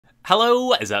Hello,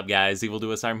 what is up guys?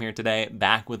 I'm here today,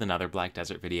 back with another Black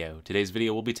Desert video. Today's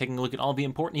video we'll be taking a look at all the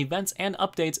important events and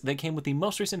updates that came with the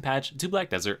most recent patch to Black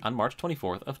Desert on March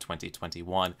 24th of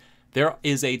 2021. There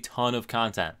is a ton of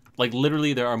content. Like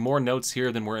literally there are more notes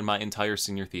here than were in my entire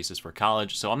senior thesis for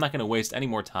college, so I'm not going to waste any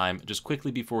more time. Just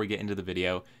quickly before we get into the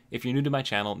video, if you're new to my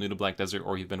channel, new to Black Desert,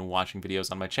 or you've been watching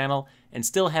videos on my channel and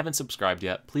still haven't subscribed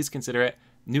yet, please consider it.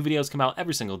 New videos come out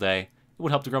every single day. It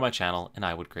would help to grow my channel and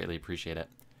I would greatly appreciate it.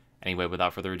 Anyway,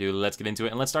 without further ado, let's get into it,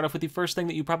 and let's start off with the first thing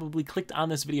that you probably clicked on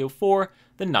this video for,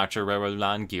 the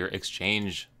Narchillan gear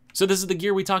exchange. So this is the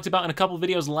gear we talked about in a couple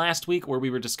videos last week where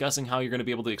we were discussing how you're going to be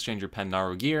able to exchange your Pen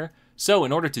Naru gear. So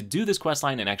in order to do this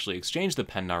questline and actually exchange the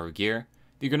Pen Naru gear,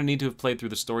 you're going to need to have played through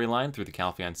the storyline through the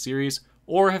Calpheon series,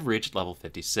 or have reached level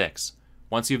 56.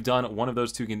 Once you've done one of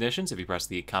those two conditions, if you press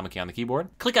the comma key on the keyboard,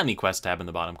 click on the quest tab in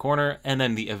the bottom corner, and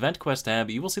then the event quest tab,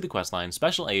 you will see the questline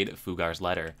Special Aid Fugar's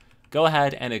Letter. Go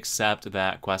ahead and accept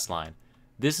that quest line.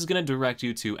 This is going to direct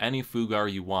you to any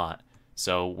Fugar you want.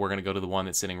 So we're going to go to the one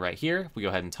that's sitting right here. If we go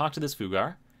ahead and talk to this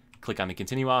Fugar, click on the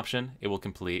continue option, it will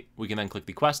complete. We can then click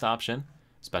the quest option,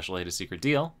 Special Aid is Secret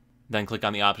Deal. Then click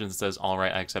on the option that says, all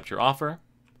right, I accept your offer.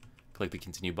 Click the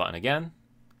continue button again,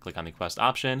 click on the quest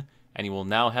option, and you will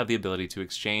now have the ability to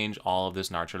exchange all of this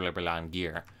Narchillan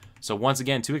gear. So once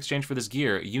again, to exchange for this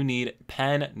gear, you need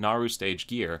Pen Naru stage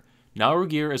gear. Naru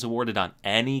gear is awarded on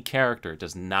any character. It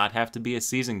does not have to be a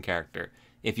seasoned character.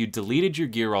 If you deleted your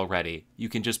gear already, you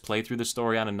can just play through the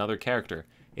story on another character.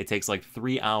 It takes like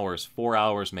 3 hours, 4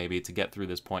 hours maybe, to get through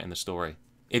this point in the story.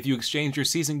 If you exchange your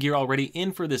seasoned gear already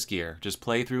in for this gear, just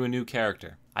play through a new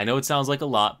character. I know it sounds like a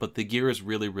lot, but the gear is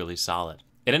really, really solid.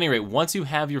 At any rate, once you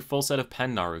have your full set of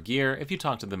Pen Naru gear, if you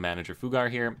talk to the manager Fugar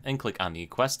here and click on the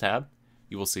quest tab,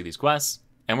 you will see these quests.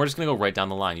 And we're just going to go right down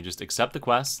the line. You just accept the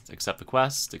quest, accept the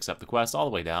quest, accept the quest, all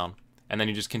the way down. And then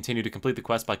you just continue to complete the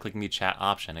quest by clicking the chat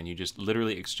option. And you just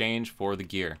literally exchange for the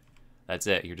gear. That's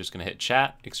it. You're just going to hit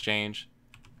chat, exchange,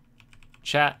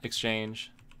 chat,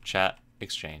 exchange, chat,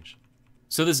 exchange.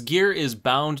 So this gear is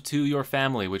bound to your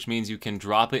family, which means you can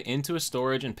drop it into a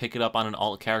storage and pick it up on an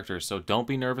alt character. So don't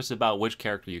be nervous about which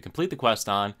character you complete the quest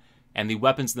on. And the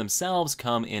weapons themselves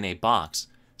come in a box.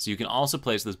 So you can also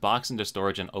place this box into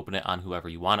storage and open it on whoever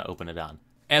you want to open it on.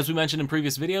 As we mentioned in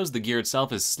previous videos, the gear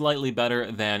itself is slightly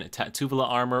better than tuvala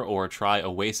armor or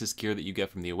Oasis gear that you get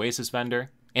from the Oasis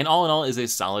vendor. And all in all is a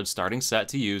solid starting set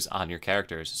to use on your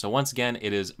characters. So once again,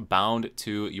 it is bound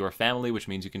to your family, which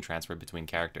means you can transfer between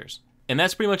characters. And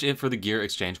that's pretty much it for the gear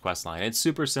exchange questline. It's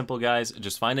super simple, guys.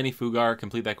 Just find any Fugar,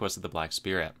 complete that quest with the Black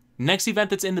Spirit. Next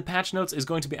event that's in the patch notes is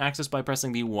going to be accessed by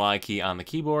pressing the Y key on the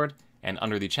keyboard, and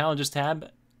under the challenges tab,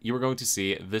 you are going to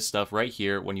see this stuff right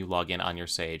here when you log in on your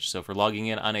Sage. So for logging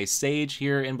in on a Sage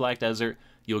here in Black Desert,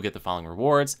 you'll get the following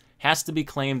rewards. Has to be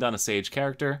claimed on a Sage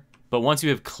character, but once you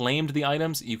have claimed the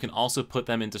items, you can also put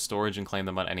them into storage and claim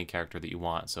them on any character that you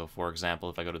want. So for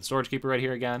example, if I go to the Storage Keeper right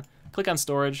here again, click on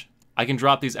Storage, I can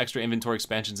drop these extra inventory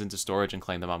expansions into storage and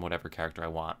claim them on whatever character I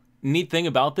want. Neat thing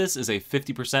about this is a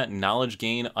 50% knowledge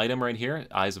gain item right here,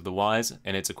 Eyes of the Wise,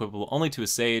 and it's equipable only to a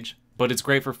Sage, but it's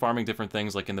great for farming different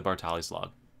things like in the Bartali log.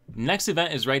 Next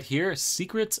event is right here,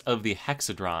 Secrets of the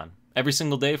Hexadron. Every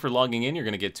single day for logging in, you're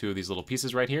going to get 2 of these little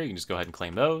pieces right here. You can just go ahead and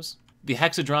claim those. The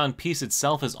Hexadron piece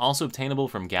itself is also obtainable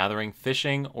from gathering,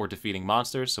 fishing, or defeating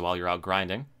monsters, so while you're out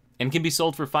grinding, and can be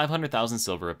sold for 500,000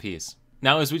 silver apiece.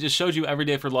 Now, as we just showed you, every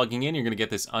day for logging in, you're going to get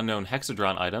this unknown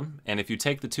Hexadron item, and if you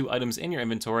take the 2 items in your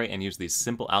inventory and use the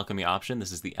simple alchemy option,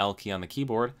 this is the L key on the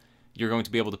keyboard, you're going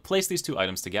to be able to place these 2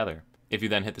 items together. If you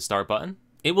then hit the start button,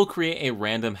 it will create a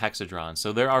random hexadron.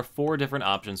 So there are 4 different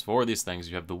options for these things.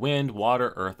 You have the wind,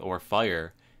 water, earth, or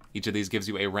fire. Each of these gives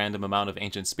you a random amount of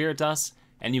ancient spirit dust,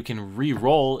 and you can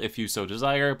re-roll if you so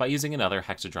desire by using another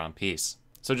hexadron piece.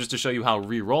 So just to show you how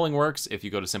re-rolling works, if you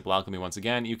go to Simple Alchemy once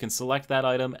again, you can select that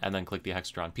item and then click the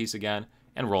hexadron piece again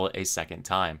and roll it a second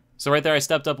time. So right there I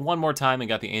stepped up one more time and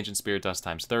got the ancient spirit dust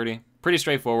times 30. Pretty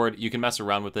straightforward. You can mess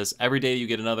around with this. Every day you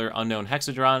get another unknown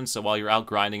hexadron, so while you're out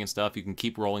grinding and stuff, you can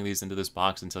keep rolling these into this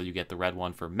box until you get the red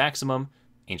one for maximum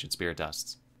ancient spirit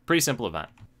dusts. Pretty simple event.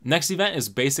 Next event is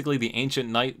basically the Ancient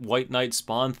Knight, White Knight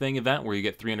spawn thing event where you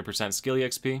get 300% skill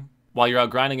EXP. While you're out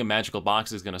grinding, a magical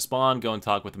box is going to spawn. Go and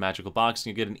talk with the magical box, and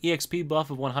you get an EXP buff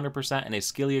of 100% and a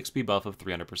skill EXP buff of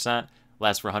 300%.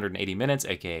 Lasts for 180 minutes,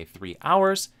 aka 3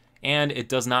 hours. And it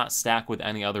does not stack with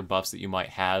any other buffs that you might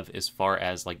have as far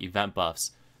as like event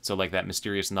buffs. So like that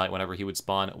Mysterious Knight, whenever he would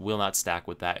spawn, will not stack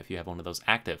with that if you have one of those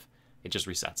active. It just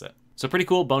resets it. So pretty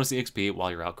cool bonus EXP while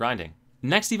you're out grinding.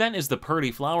 Next event is the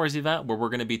Purdy Flowers event, where we're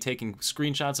going to be taking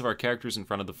screenshots of our characters in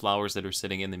front of the flowers that are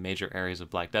sitting in the major areas of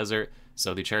Black Desert.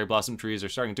 So the cherry blossom trees are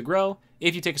starting to grow.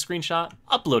 If you take a screenshot,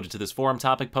 upload it to this forum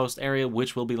topic post area,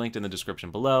 which will be linked in the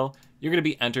description below. You're going to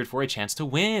be entered for a chance to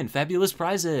win fabulous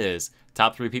prizes.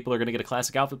 Top 3 people are going to get a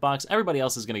classic outfit box. Everybody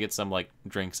else is going to get some, like,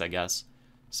 drinks, I guess.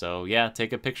 So yeah,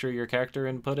 take a picture of your character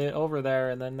and put it over there,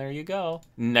 and then there you go.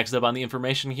 Next up on the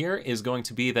information here is going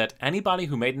to be that anybody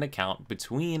who made an account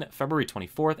between February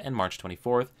 24th and March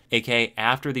 24th, aka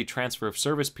after the transfer of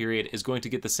service period, is going to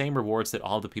get the same rewards that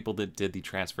all the people that did the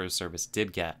transfer of service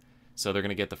did get. So they're going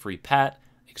to get the free pet,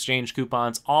 exchange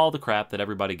coupons, all the crap that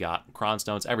everybody got, cron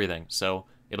stones, everything. So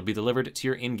it'll be delivered to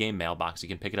your in-game mailbox. You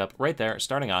can pick it up right there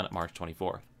starting on March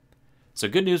 24th. So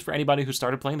good news for anybody who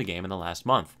started playing the game in the last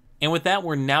month. And with that,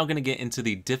 we're now going to get into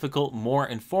the difficult, more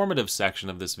informative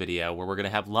section of this video, where we're going to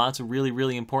have lots of really,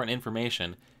 really important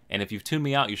information. And if you've tuned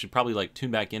me out, you should probably tune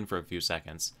back in for a few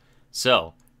seconds.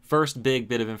 So, first big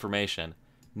bit of information.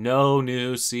 No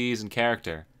new season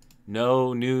character.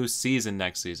 No new season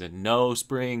next season. No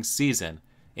spring season.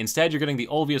 Instead, you're getting the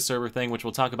Olvia server thing, which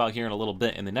we'll talk about here in a little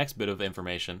bit in the next bit of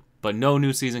information. But no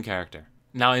new season character.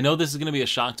 Now, I know this is going to be a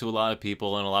shock to a lot of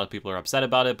people, and a lot of people are upset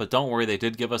about it, but don't worry, they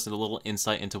did give us a little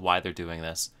insight into why they're doing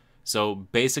this. So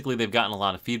basically, they've gotten a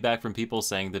lot of feedback from people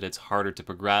saying that it's harder to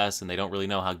progress, and they don't really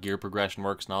know how gear progression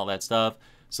works and all that stuff.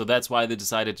 So that's why they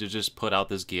decided to just put out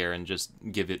this gear and just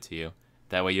give it to you.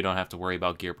 That way you don't have to worry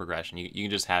about gear progression. You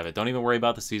can just have it. Don't even worry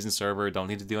about the season server. Don't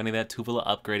need to do any of that tuvala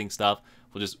upgrading stuff.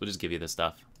 We'll just give you this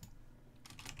stuff.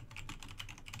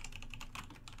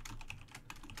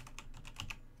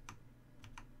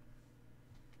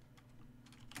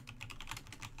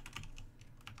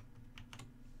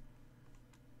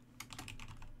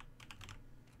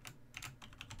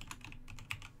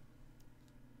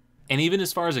 And even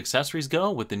as far as accessories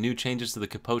go, with the new changes to the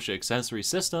Capocha accessory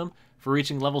system, for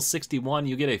reaching level 61,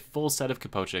 you get a full set of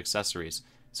Capocha accessories.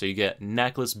 So you get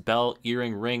necklace, belt,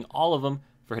 earring, ring, all of them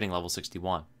for hitting level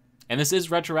 61. And this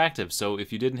is retroactive, so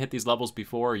if you didn't hit these levels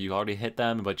before, or you already hit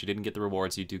them, but you didn't get the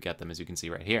rewards, you do get them, as you can see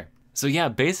right here. So yeah,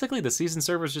 basically the season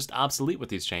server is just obsolete with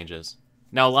these changes.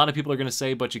 Now, a lot of people are going to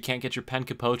say, but you can't get your pen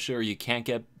Capocha, or you can't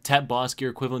get Tet boss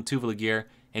gear equivalent tuvala gear,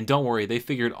 and don't worry, they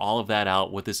figured all of that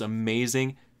out with this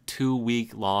amazing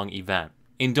 2-week-long event.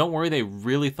 And don't worry, they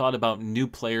really thought about new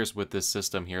players with this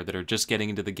system here that are just getting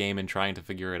into the game and trying to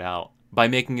figure it out, by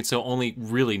making it so only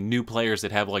really new players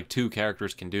that have like 2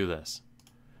 characters can do this.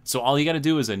 So all you gotta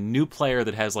do is a new player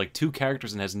that has like 2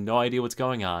 characters and has no idea what's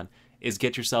going on is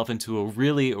get yourself into a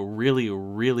really, really,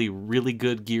 really, really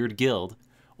good geared guild,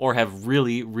 or have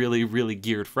really, really, really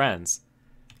geared friends.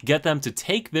 Get them to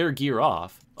take their gear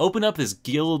off, open up this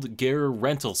guild gear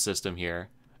rental system here,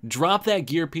 drop that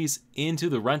gear piece into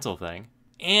the rental thing,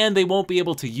 and they won't be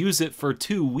able to use it for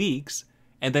 2 weeks,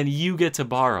 and then you get to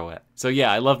borrow it. So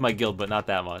yeah, I love my guild, but not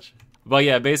that much. But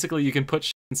yeah, basically you can put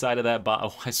shit inside of that box.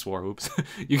 Oh, I swore, oops.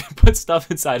 You can put stuff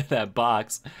inside of that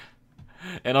box,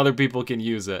 and other people can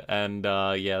use it. And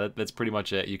yeah, that's pretty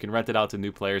much it. You can rent it out to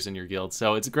new players in your guild.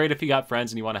 So it's great if you got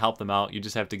friends and you want to help them out. You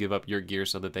just have to give up your gear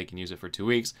so that they can use it for 2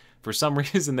 weeks. For some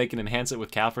reason, they can enhance it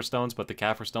with caphras stones, but the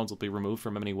caphras stones will be removed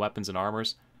from any weapons and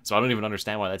armors. So I don't even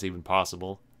understand why that's even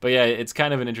possible. But yeah, it's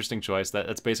kind of an interesting choice.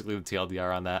 That's basically the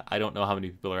TLDR on that. I don't know how many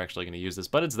people are actually going to use this,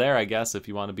 but it's there, I guess, if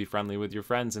you want to be friendly with your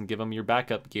friends and give them your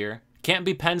backup gear. Can't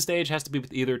be pen stage, has to be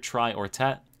with either Tri or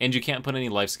Tet, and you can't put any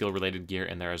life skill related gear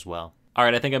in there as well.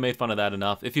 Alright, I think I made fun of that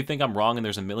enough. If you think I'm wrong and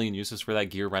there's a million uses for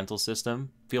that gear rental system,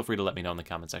 feel free to let me know in the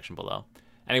comment section below.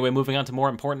 Anyway, moving on to more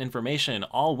important information,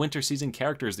 all winter season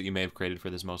characters that you may have created for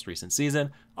this most recent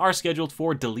season are scheduled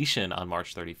for deletion on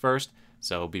March 31st,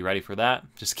 so be ready for that.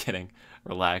 Just kidding,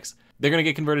 relax. They're going to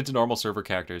get converted to normal server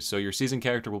characters, so your season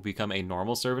character will become a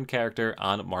normal servant character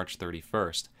on March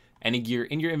 31st. Any gear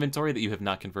in your inventory that you have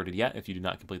not converted yet, if you do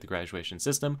not complete the graduation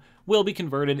system, will be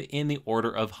converted in the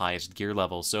order of highest gear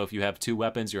level. So if you have 2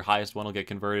 weapons, your highest one will get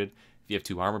converted. If you have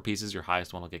 2 armor pieces, your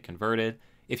highest one will get converted.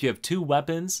 If you have 2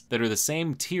 weapons that are the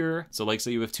same tier, so like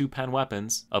say you have 2 pen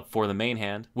weapons up for the main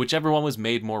hand, whichever one was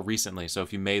made more recently. So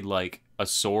if you made like a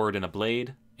sword and a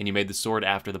blade, and you made the sword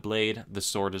after the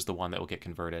sword is the one that will get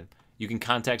converted. You can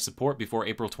contact support before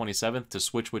April 27th to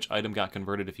switch which item got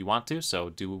converted if you want to, so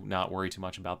do not worry too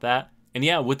much about that. And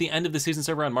yeah, with the end of the season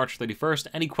server on March 31st,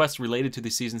 any quests related to the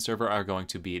season server are going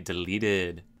to be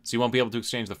deleted. So you won't be able to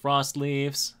exchange the frost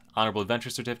leaves, honorable adventure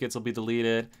certificates will be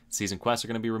deleted, season quests are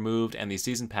going to be removed, and the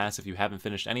season pass, if you haven't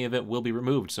finished any of it, will be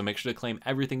removed. So make sure to claim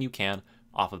everything you can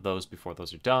off of those before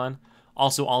those are done.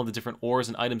 Also, all of the different ores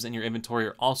and items in your inventory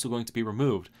are also going to be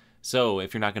removed. So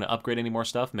if you're not going to upgrade any more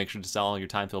stuff, make sure to sell all your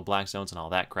time-filled blackstones and all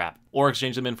that crap, or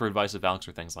exchange them in for Advice of Valks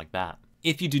or things like that.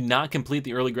 If you do not complete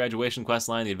the early graduation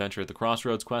questline, the Adventure at the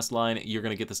Crossroads questline, you're going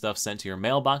to get the stuff sent to your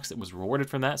mailbox that was rewarded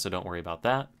from that, so don't worry about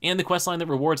that. And the questline that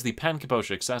rewards the Pen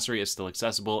Capotia accessory is still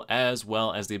accessible, as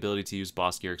well as the ability to use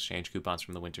boss gear exchange coupons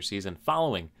from the winter season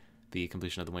following the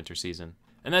completion of the winter season.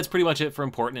 And that's pretty much it for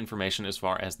important information as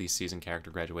far as the season character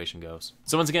graduation goes.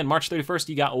 So once again, March 31st,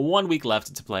 you got 1 week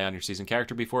left to play on your season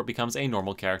character before it becomes a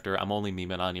normal character. I'm only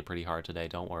memeing on you pretty hard today,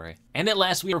 don't worry. And at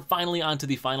last, we are finally on to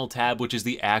the final tab, which is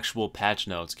the actual patch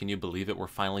notes. Can you believe it? We're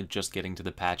finally just getting to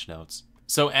the patch notes.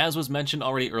 So as was mentioned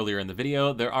already earlier in the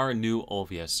video, there are new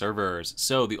Olvia servers.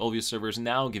 So the Olvia servers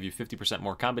now give you 50%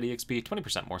 more combat EXP,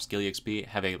 20% more skill EXP,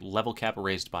 have a level cap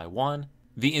raised by 1.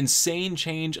 The insane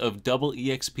change of double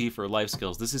EXP for life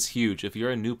skills. This is huge. If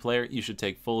you're a new player, you should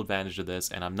take full advantage of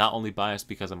this. And I'm not only biased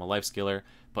because I'm a life skiller,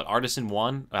 but Artisan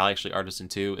 1, well actually Artisan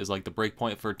 2, is like the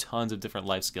breakpoint for tons of different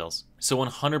life skills. So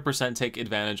 100% take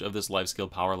advantage of this life skill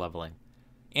power leveling.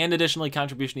 And additionally,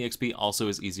 Contribution EXP also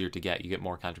is easier to get. You get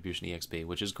more Contribution EXP,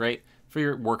 which is great for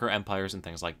your worker empires and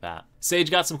things like that.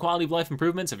 Sage got some quality of life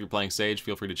improvements. If you're playing Sage,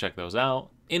 feel free to check those out.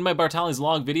 In my Bartali's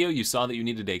log video, you saw that you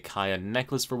needed a Kaya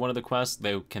necklace for one of the quests.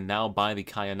 They can now buy the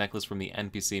Kaya necklace from the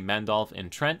NPC Mandolf in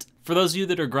Trent. For those of you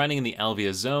that are grinding in the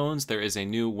Olvia zones, there is a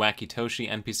new Wakitoshi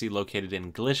NPC located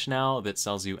in Glish now that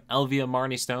sells you Olvia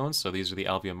Marnie stones. So these are the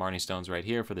Olvia Marnie stones right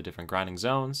here for the different grinding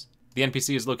zones. The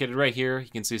NPC is located right here. You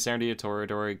can see Serendia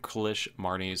Territory, Glish,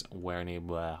 Marnie's, Werny,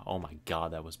 blah. Oh my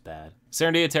god, that was bad.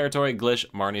 Serendia Territory, Glish,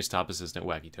 Marnie's top assistant,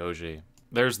 Wakitoshi.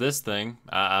 There's this thing.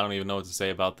 I don't even know what to say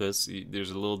about this.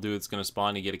 There's a little dude that's going to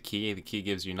spawn. You get a key. The key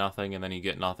gives you nothing, and then you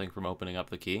get nothing from opening up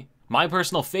the key. My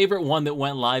personal favorite one that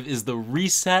went live is the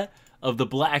reset of the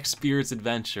Black Spirits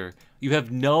Adventure. You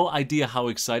have no idea how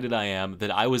excited I am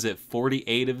that I was at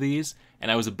 48 of these,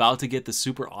 and I was about to get the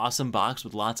super awesome box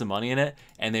with lots of money in it,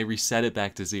 and they reset it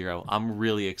back to 0. I'm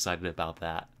really excited about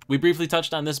that. We briefly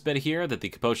touched on this bit here, that the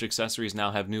Capotia accessories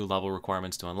now have new level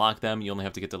requirements to unlock them. You only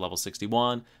have to get to level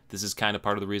 61. This is kind of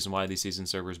part of the reason why the season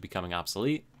server is becoming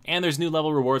obsolete. And there's new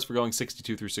level rewards for going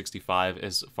 62 through 65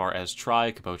 as far as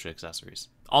try Capotia accessories.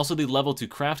 Also, the level to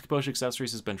craft Capotia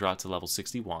accessories has been dropped to level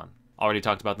 61. Already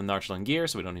talked about the Narchillan gear,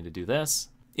 so we don't need to do this.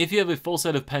 If you have a full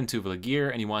set of Pen Tuvala gear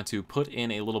and you want to put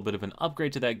in a little bit of an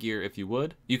upgrade to that gear if you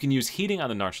would, you can use heating on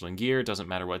the Narchillan gear, doesn't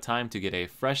matter what time, to get a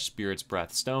fresh Spirit's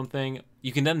Breath stone thing.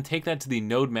 You can then take that to the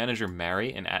node manager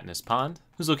Mary in Atnus Pond,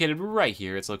 who's located right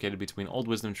here. It's located between Old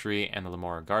Wisdom Tree and the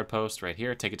Lamora Guard Post right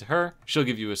here. Take it to her. She'll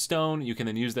give you a stone. You can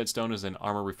then use that stone as an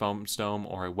armor reform stone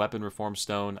or a weapon reform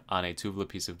stone on a Tuvala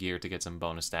piece of gear to get some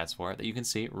bonus stats for it that you can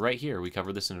see right here. We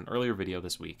covered this in an earlier video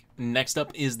this week. Next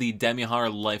up is the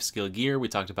Demihar life skill gear. We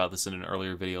talked about this in an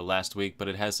earlier video last week, but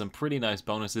it has some pretty nice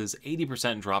bonuses.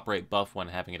 80% drop rate buff when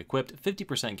having it equipped,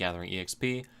 50% gathering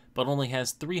EXP, but only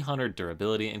has 300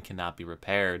 durability and cannot be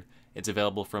repaired. It's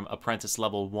available from Apprentice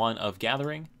level 1 of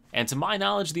Gathering, and to my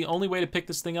knowledge, the only way to pick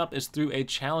this thing up is through a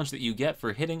challenge that you get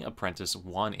for hitting Apprentice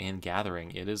 1 in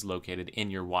Gathering. It is located in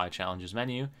your Y Challenges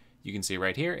menu. You can see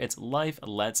right here, it's Life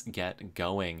Let's Get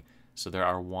Going. So there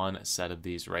are one set of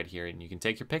these right here, and you can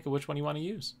take your pick of which one you want to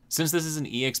use. Since this is an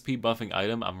EXP buffing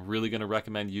item, I'm really going to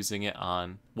recommend using it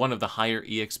on one of the higher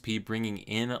EXP bringing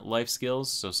in life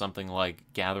skills, so something like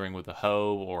gathering with a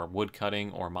hoe, or wood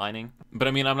cutting, or mining. But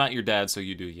I mean, I'm not your dad, so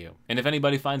you do you. And if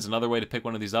anybody finds another way to pick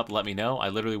one of these up, let me know. I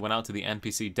literally went out to the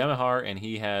NPC Demihar, and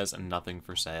he has nothing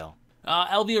for sale.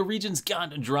 Olvia regions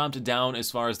got dropped down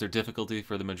as far as their difficulty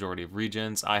for the majority of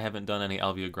regions. I haven't done any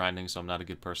Olvia grinding, so I'm not a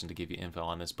good person to give you info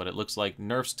on this, but it looks like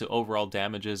nerfs to overall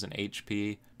damages and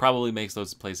HP probably makes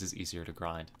those places easier to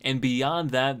grind. And beyond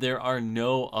that, there are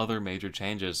no other major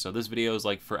changes, so this video is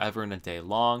like forever and a day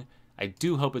long. I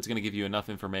do hope it's going to give you enough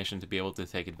information to be able to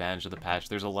take advantage of the patch.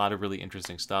 There's a lot of really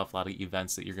interesting stuff, a lot of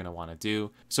events that you're going to want to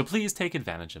do, so please take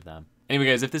advantage of them. Anyway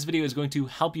guys, if this video is going to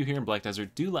help you here in Black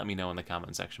Desert, do let me know in the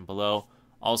comment section below.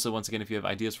 Also, once again, if you have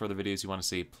ideas for other videos you want to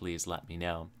see, please let me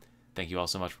know. Thank you all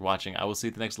so much for watching. I will see you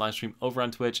at the next live stream over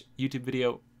on Twitch, YouTube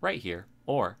video right here,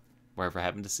 or wherever I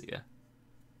happen to see you.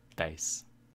 Peace.